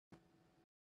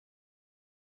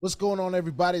What's going on,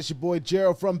 everybody? It's your boy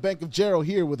Gerald from Bank of Gerald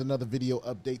here with another video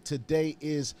update. Today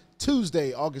is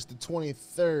Tuesday, August the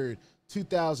 23rd,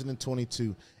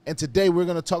 2022. And today we're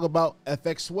going to talk about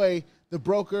Fxsway, the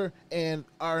broker, and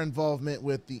our involvement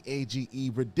with the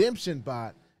A.G.E redemption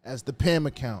bot as the PAMM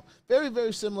account. Very,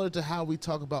 very similar to how we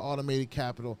talk about automated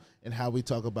capital and how we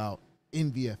talk about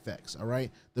ENVI, all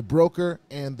right? The broker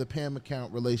and the PAMM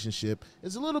account relationship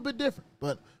is a little bit different,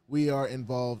 but we are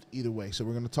involved either way. So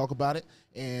we're going to talk about it.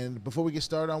 And before we get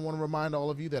started, I want to remind all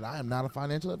of you that I am not a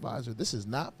financial advisor. This is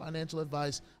not financial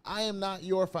advice. I am not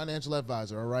your financial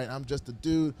advisor, all right? I'm just a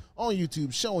dude on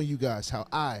YouTube showing you guys how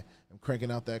I am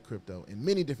cranking out that crypto in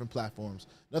many different platforms.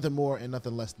 Nothing more and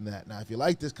nothing less than that. Now, if you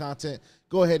like this content,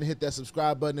 go ahead and hit that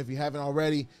subscribe button if you haven't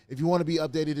already. If you want to be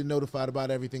updated and notified about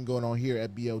everything going on here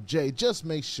at BOJ, just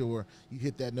make sure you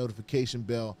hit that notification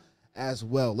bell as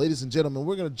well. Ladies and gentlemen,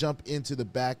 we're going to jump into the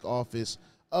back office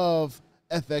of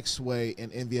Fxsway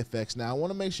and ENVI. Now, I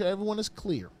want to make sure everyone is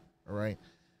clear, all right?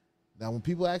 Now, when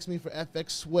people ask me for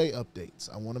Fxsway updates,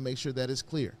 I want to make sure that is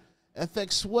clear.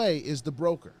 Fxsway is the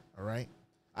broker, all right?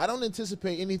 I don't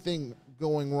anticipate anything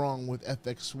going wrong with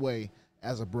Fxsway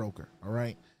as a broker, all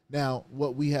right? Now,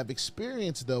 what we have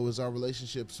experienced, though, is our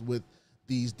relationships with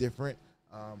these different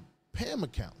PAMM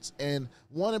accounts, and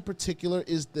one in particular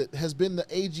has been the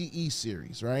A.G.E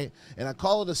series, right? And I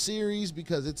call it a series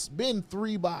because it's been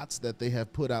 3 bots that they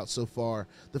have put out so far.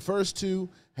 The first 2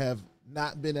 have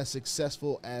not been as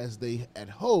successful as they had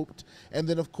hoped, and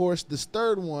then of course this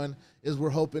third one is we're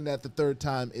hoping that the third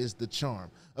time is the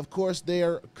charm. Of course,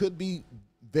 there could be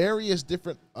various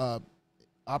different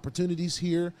opportunities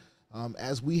here.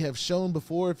 As we have shown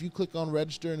before, if you click on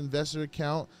register an investor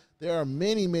account, there are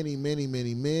many different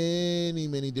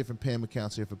PAMM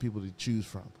accounts here for people to choose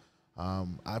from.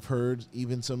 I've heard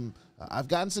even I've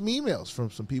gotten some emails from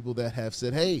some people that have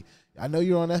said, hey, I know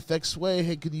you're on Fxsway.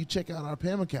 Hey, could you check out our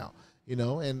PAMM account? You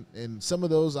know, and some of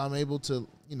those I'm able to,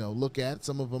 look at.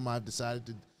 Some of them I've decided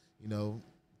to,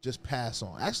 just pass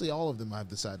on. Actually, all of them I've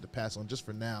decided to pass on just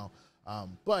for now.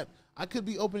 But I could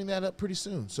be opening that up pretty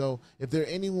soon. So if there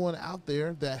anyone out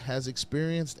there that has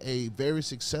experienced a very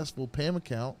successful PAMM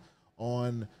account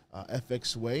on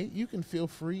Fxsway, you can feel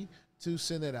free to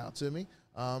send it out to me,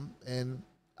 and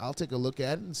I'll take a look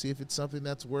at it and see if it's something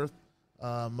that's worth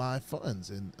my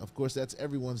funds. And of course, that's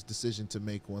everyone's decision to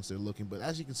make once they're looking. But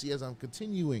as you can see, as I'm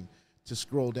continuing to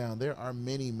scroll down, there are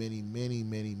many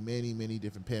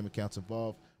different PAMM accounts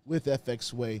involved with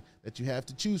Fxsway that you have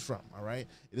to choose from, all right?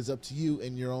 It is up to you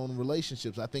and your own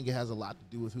relationships. I think it has a lot to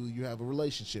do with who you have a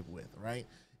relationship with, right?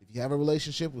 If you have a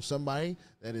relationship with somebody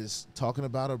that is talking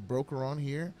about a broker on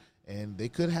here, and they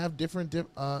could have different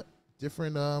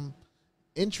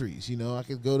entries. I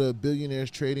could go to Billionaires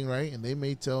Trading, right? And they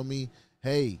may tell me,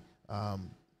 hey,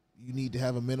 you need to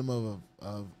have a minimum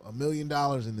of $1 million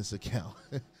in this account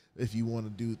if you want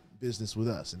to do business with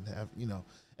us, and have,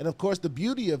 and of course the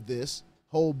beauty of this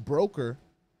whole broker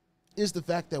is the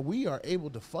fact that we are able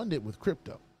to fund it with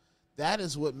crypto. That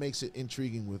is what makes it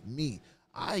intriguing with me.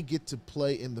 I get to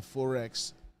play in the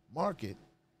Forex market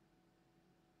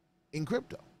in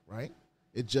crypto, right?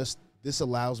 This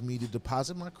allows me to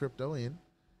deposit my crypto in,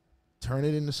 turn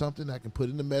it into something I can put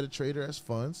into MetaTrader as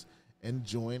funds, and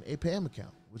join a PAMM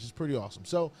account, which is pretty awesome.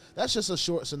 So that's just a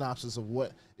short synopsis of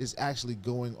what is actually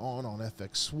going on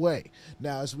Fxsway.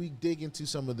 Now, as we dig into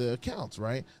some of the accounts,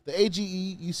 right, the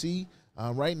A.G.E, you see,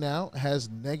 right now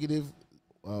has negative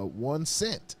 1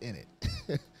 cent in it.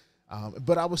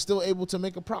 But I was still able to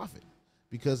make a profit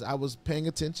because I was paying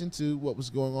attention to what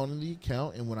was going on in the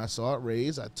account. And when I saw it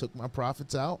raise, I took my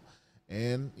profits out,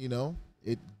 and,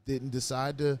 it didn't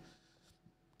decide to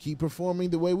keep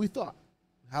performing the way we thought.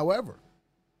 However,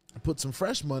 I put some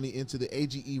fresh money into the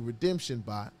A.G.E redemption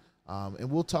bot,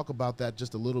 and we'll talk about that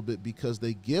just a little bit because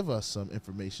they give us some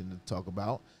information to talk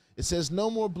about. It says no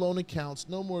more blown accounts,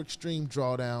 no more extreme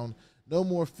drawdown, no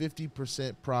more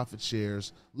 50% profit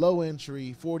shares, low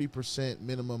entry, 40%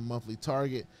 minimum monthly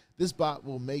target. This bot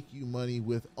will make you money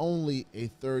with only a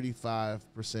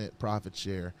 35% profit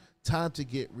share. Time to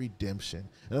get redemption.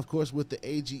 And of course, with the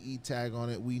A.G.E tag on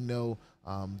it, we know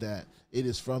that it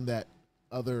is from that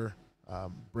other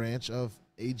branch of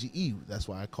A.G.E. That's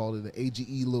why I called it an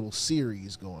A.G.E little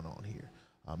series going on here.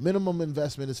 Minimum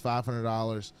investment is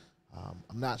 $500.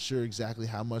 I'm not sure exactly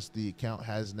how much the account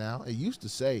has now. It used to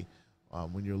say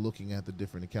when you're looking at the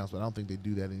different accounts, but I don't think they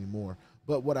do that anymore.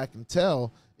 But what I can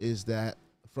tell is that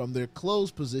from their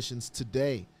closed positions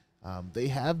today, they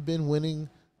have been winning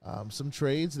some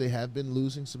trades. They have been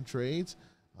losing some trades.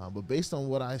 But based on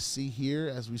what I see here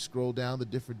as we scroll down the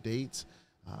different dates,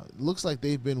 It looks like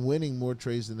they've been winning more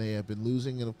trades than they have been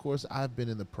losing, and of course, I've been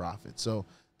in the profit. So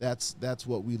that's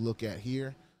what we look at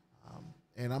here,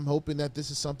 and I'm hoping that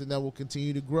this is something that will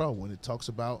continue to grow. When it talks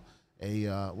about a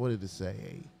what did it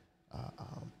say?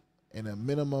 And a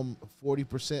minimum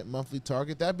 40% monthly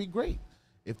target, that'd be great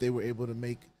if they were able to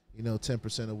make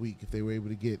 10% a week. If they were able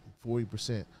to get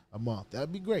 40% a month,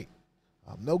 that'd be great.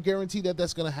 No guarantee that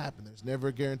that's going to happen. There's never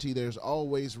a guarantee. There's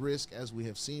always risk, as we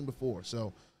have seen before.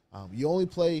 So you only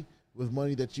play with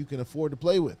money that you can afford to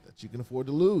play with, that you can afford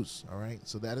to lose. All right.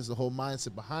 So that is the whole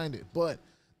mindset behind it. But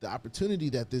the opportunity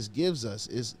that this gives us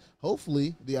is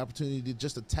hopefully the opportunity to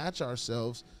just attach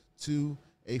ourselves to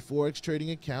a Forex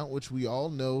trading account, which we all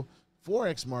know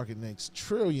Forex market makes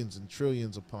trillions and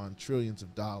trillions upon trillions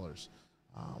of dollars.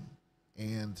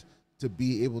 And to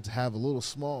be able to have a little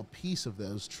small piece of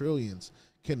those trillions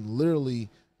can literally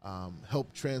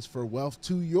help transfer wealth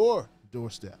to your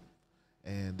doorstep.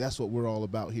 And that's what we're all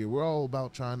about here. We're all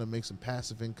about trying to make some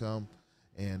passive income,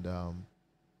 and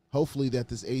hopefully that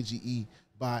this A.G.E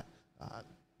bot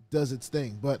does its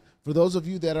thing. But for those of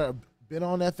you that are been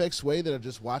on Fxsway, that are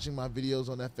just watching my videos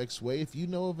on Fxsway, if you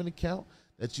know of an account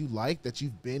that you like, that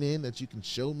you've been in, that you can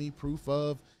show me proof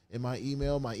of in my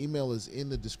email is in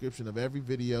the description of every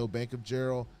video,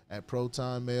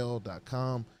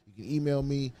 bankofgerald@protonmail.com. You can email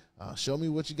me, show me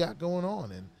what you got going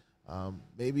on, and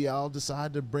maybe I'll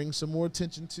decide to bring some more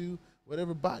attention to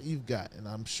whatever bot you've got. And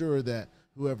I'm sure that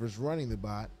whoever's running the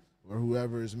bot or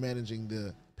whoever is managing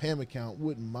the PAMM account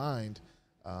wouldn't mind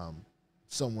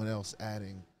someone else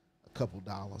adding a couple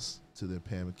dollars to their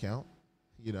PAMM account.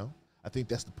 I think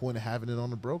that's the point of having it on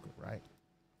the broker, right?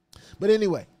 But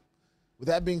anyway, with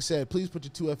that being said, please put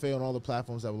your 2FA on all the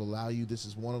platforms that will allow you. This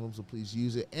is one of them, so please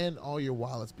use it, and all your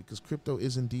wallets, because crypto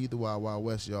is indeed the wild, wild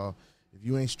west, y'all. If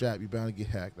you ain't strapped, you're bound to get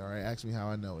hacked, all right? Ask me how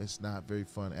I know. It's not very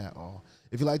fun at all.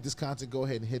 If you like this content, go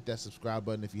ahead and hit that subscribe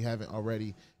button if you haven't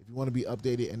already. If you want to be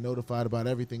updated and notified about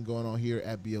everything going on here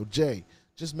at BOJ,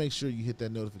 just make sure you hit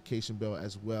that notification bell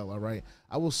as well, all right?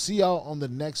 I will see y'all on the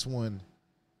next one.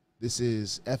 This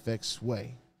is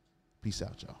Fxsway. Peace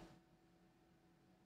out, y'all.